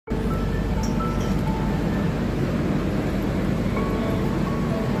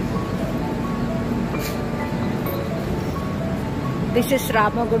This is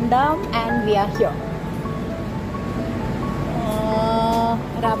Ramagundam and we are here.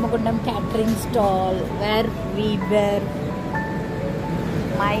 Ramagundam catering stall where we were.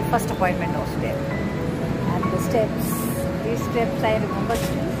 My first appointment was there. And the steps, these steps I remember.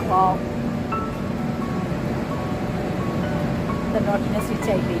 Wow. The naughtiness which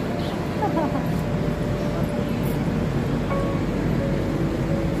I did.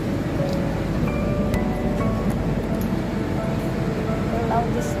 I love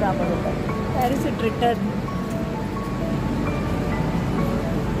this Ramagundam. Where is it written?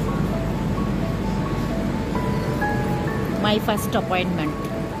 My first appointment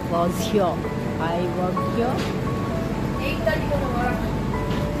was here. I worked here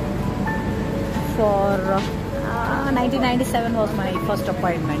for 1997 was my first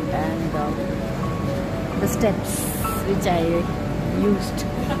appointment, and the steps which I used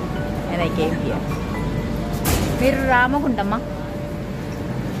when I came here. Mir Ramagundam.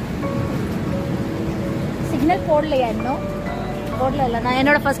 Signal போடலையா இன்னும்? போடல இல்ல. நான்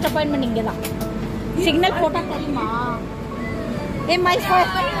என்னோட first appointment இங்க தான். Signal போட்டா தெரியுமா? Hey, my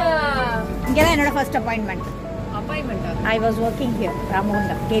first. இங்க தான் என்னோட first appointment. I was working here,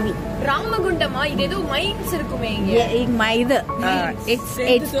 Ramagundam KV. Ramagundama, இது ஏதோ மைன்ஸ் இருக்குமே இங்க. My it's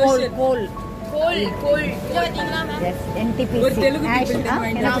coal. Yes, NTPC. ஒரு தெலுங்கு people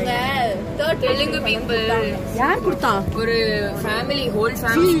நாங்க தெலுங்கு people. யார் கொடுத்தா? ஒரு ஃபேமிலி ஹோல்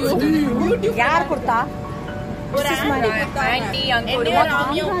ஃபேமிலி. யார் கொடுத்தா? ஒரு ஆன்ட்டி அங்கிள்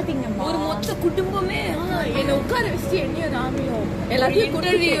ஒரு மொத்த குடும்பமே என்ன உட்கார வச்சு என்ன ராமியும் எல்லாத்தையும்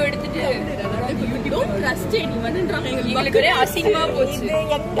இன்டர்வியூ எடுத்துட்டு டோன்ட் ட்ரஸ்ட் எனிவன்ன்றாங்க. எங்களுக்கு ஒரே அசிங்கமா போச்சு. இது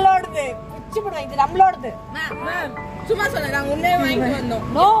எங்களோடது. பிச்சு போடுங்க. இது நம்மளோடது. மேம் சும்மா சொல்லுங்க. நாங்க உன்னே வாங்கிட்டு வந்தோம்.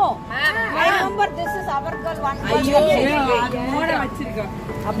 No. I remember this is our girl one. ஐயோ மோட வச்சிருக்கா.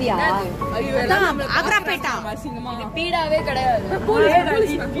 அப்படியே ஐயோ ஆக்ராபேட்டா அசிங்கமா. இது பீடாவே கிடையாது.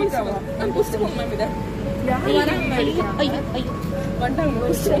 பீடாவா? நான் புஸ்தகம் மேம் இத. ஐயோ வண்டாங்க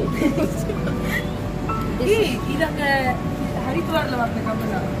इधर हरिद्वार में आपने काम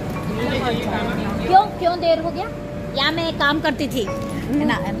करा क्यों देर हो गया? यहाँ मैं काम करती थी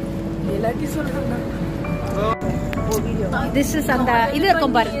ना. This is on the इधर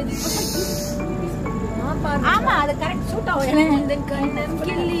कंबर. ஆமா அது கரெக்ட் சூட் ஆகும். இந்த கண்ணம்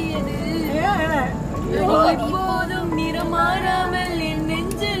கிள்ளியது எப்போதும் நிறமாறாமல் என்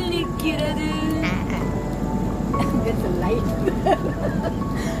நெஞ்சில் நிற்கிறது. There's a light.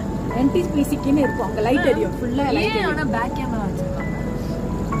 NTPC க்குன்னு இருக்கும். அங்க லைட் எரியும். ஃபுல்லா லைட். ஆனா பேக் கேமரா வச்சிருக்காங்க.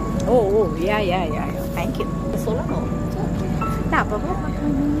 ஓ யா. Thank you. சொல்லணும். நான் அப்பப்போ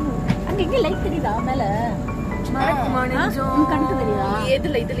அங்க எங்க லைட் தெரியுதா மேல? கண்டு தெரியுதா?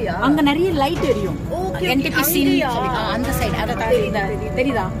 எதுல இதுலயா? அங்க நிறைய லைட் எரியும். NTPC அந்த சைடு அத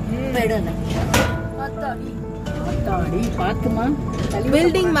தெரியுதா? எடுங்க. தாடி பாத்துமா.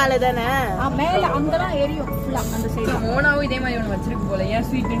 பில்டிங் மேல தானே? மேல அங்கலாம் எரியும் ஃபுல்லா அந்த சைடு. மோனாவும் இதே மாதிரி ஒன்னு வச்சிருக்கு போல. ஏன்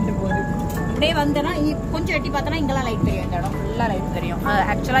ஸ்வீட்ன்ட்டு போகுது. அப்படியே வந்தனா கொஞ்சம் எட்டி பார்த்தனா இங்கலாம் லைட் தெரியும். இந்த இடம் ஃபுல்லா லைட் தெரியும்.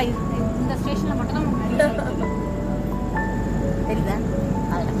 ஆக்சுவலா இந்த ஸ்டேஷன்ல மட்டும் தான் தெரியுதா?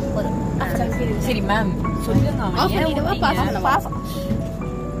 சரி மேம் சொல்லுங்க. ஆஃப் பண்ணிடுவா. பாஸ்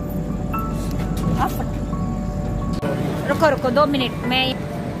ஆஃப் रुको 2 मिनट मैं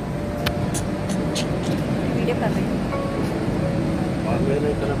वीडियो कर रही हूँ.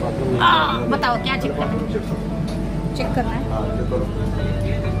 बताओ क्या चेक करना है? चेक करना है.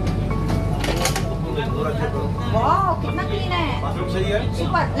 वाह कितना क्लीन है. सही है.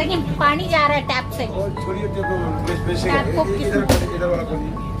 सुपर. लेकिन पानी जा रहा है टैप से. टैप को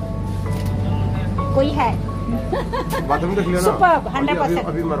कोई है? बाथरूम देख लेना. सुपर 100%.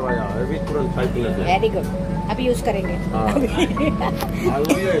 अभी मरवाया अभी तुरंत साइकिल है. Very good. अभी यूज करेंगे.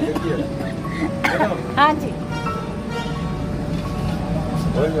 हाँ जी.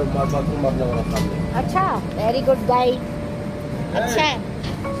 बाथरूम मरने वाला काम है. अच्छा वेरी गुड गाइड. अच्छा है.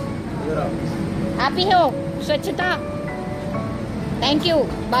 आप ही हो स्वच्छता. Thank you.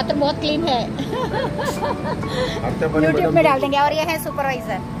 बाथरूम बहुत क्लीन है. यूट्यूब में डाल देंगे. और ये है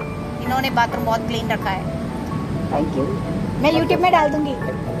सुपरवाइजर. इन्होंने बाथरूम बहुत क्लीन रखा है. Thank you. मैं यूट्यूब में डाल दूंगी.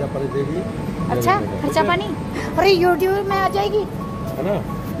 अच्छा खर्चा पानी. अरे यूट्यूब में आ जाएगी है ना.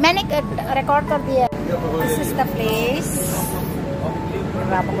 मैंने रिकॉर्ड कर दिया. This is the place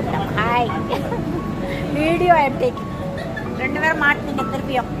Ramagundam. Hi. Video I am taking. 2 பேர் மாட்டீங்க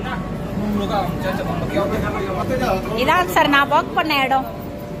திருப்பியும். இதான் சார் நான் வர்க் பண்ண இடம்.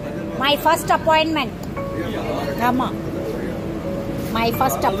 My first appointment. ஆமா. My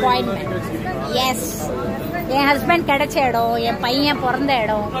first appointment. Yes. N husband கிடைச்ச இடம், என் பையன் பிறந்த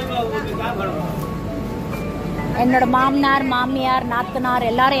இடம். என்னோட மாமனார் மாமியார் நாத்தனார்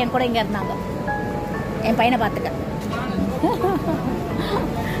எல்லாரும் என் கூட இங்க இருந்தாங்க. என் பையனை பார்த்துக்க.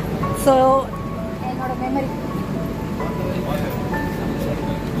 ஸோ என்னோட மெமரி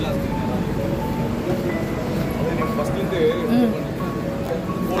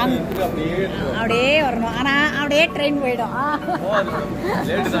அப்படியே வரணும். ஆனா அப்படியே ட்ரெயின் போயிடும்.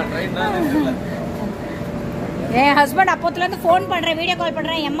 என் ஹஸ்பண்ட் அப்போத்துல இருந்து ஃபோன் பண்றேன், வீடியோ கால்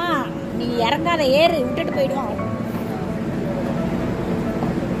பண்றேன், எம்மா நீ இறங்காத ஏறு விட்டுட்டு போயிடுவான்.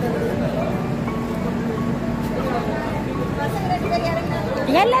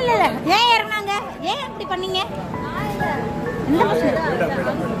 இல்ல இல்ல இல்ல ஏன் இறங்குனாங்க? ஏன் அப்படி பண்ணீங்க?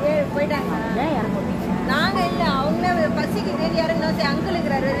 போயிட்டாங்க. ஏன் இறங்குறீங்க? நாங்க இல்ல, அவங்க பசிக்கு தேடி இறங்கினா அங்கிள்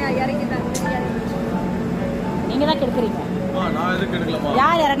இருக்கிறாரு, இறங்கிட்டாங்க. நீங்க தான் கெடுக்குறீங்க.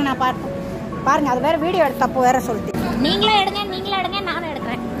 யார் இறங்குனா பாருங்க. அது வேற வீடியோ எடுத்து தப்பு வேற சொல்லிட்டு. நீங்களே எடுங்க நானும்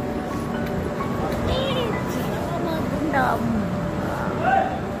எடுக்கிறேன்.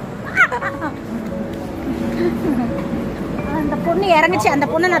 அந்த பொண்ணு இறங்குச்சு, அந்த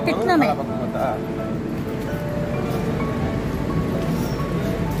பொண்ணு நான் திட்டணுமே.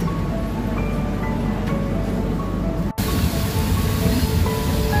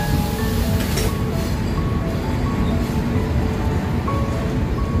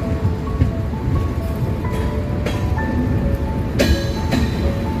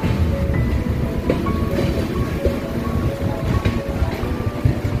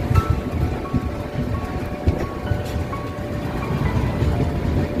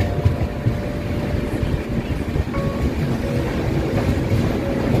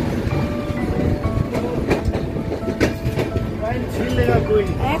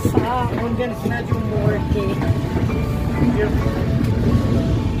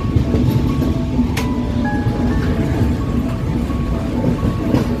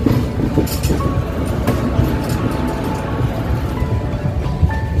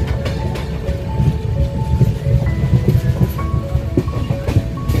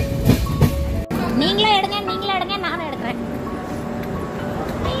 நீங்களே எடுங்க நானும் எடுக்கிறேன்.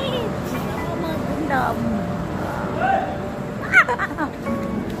 Ramagundam.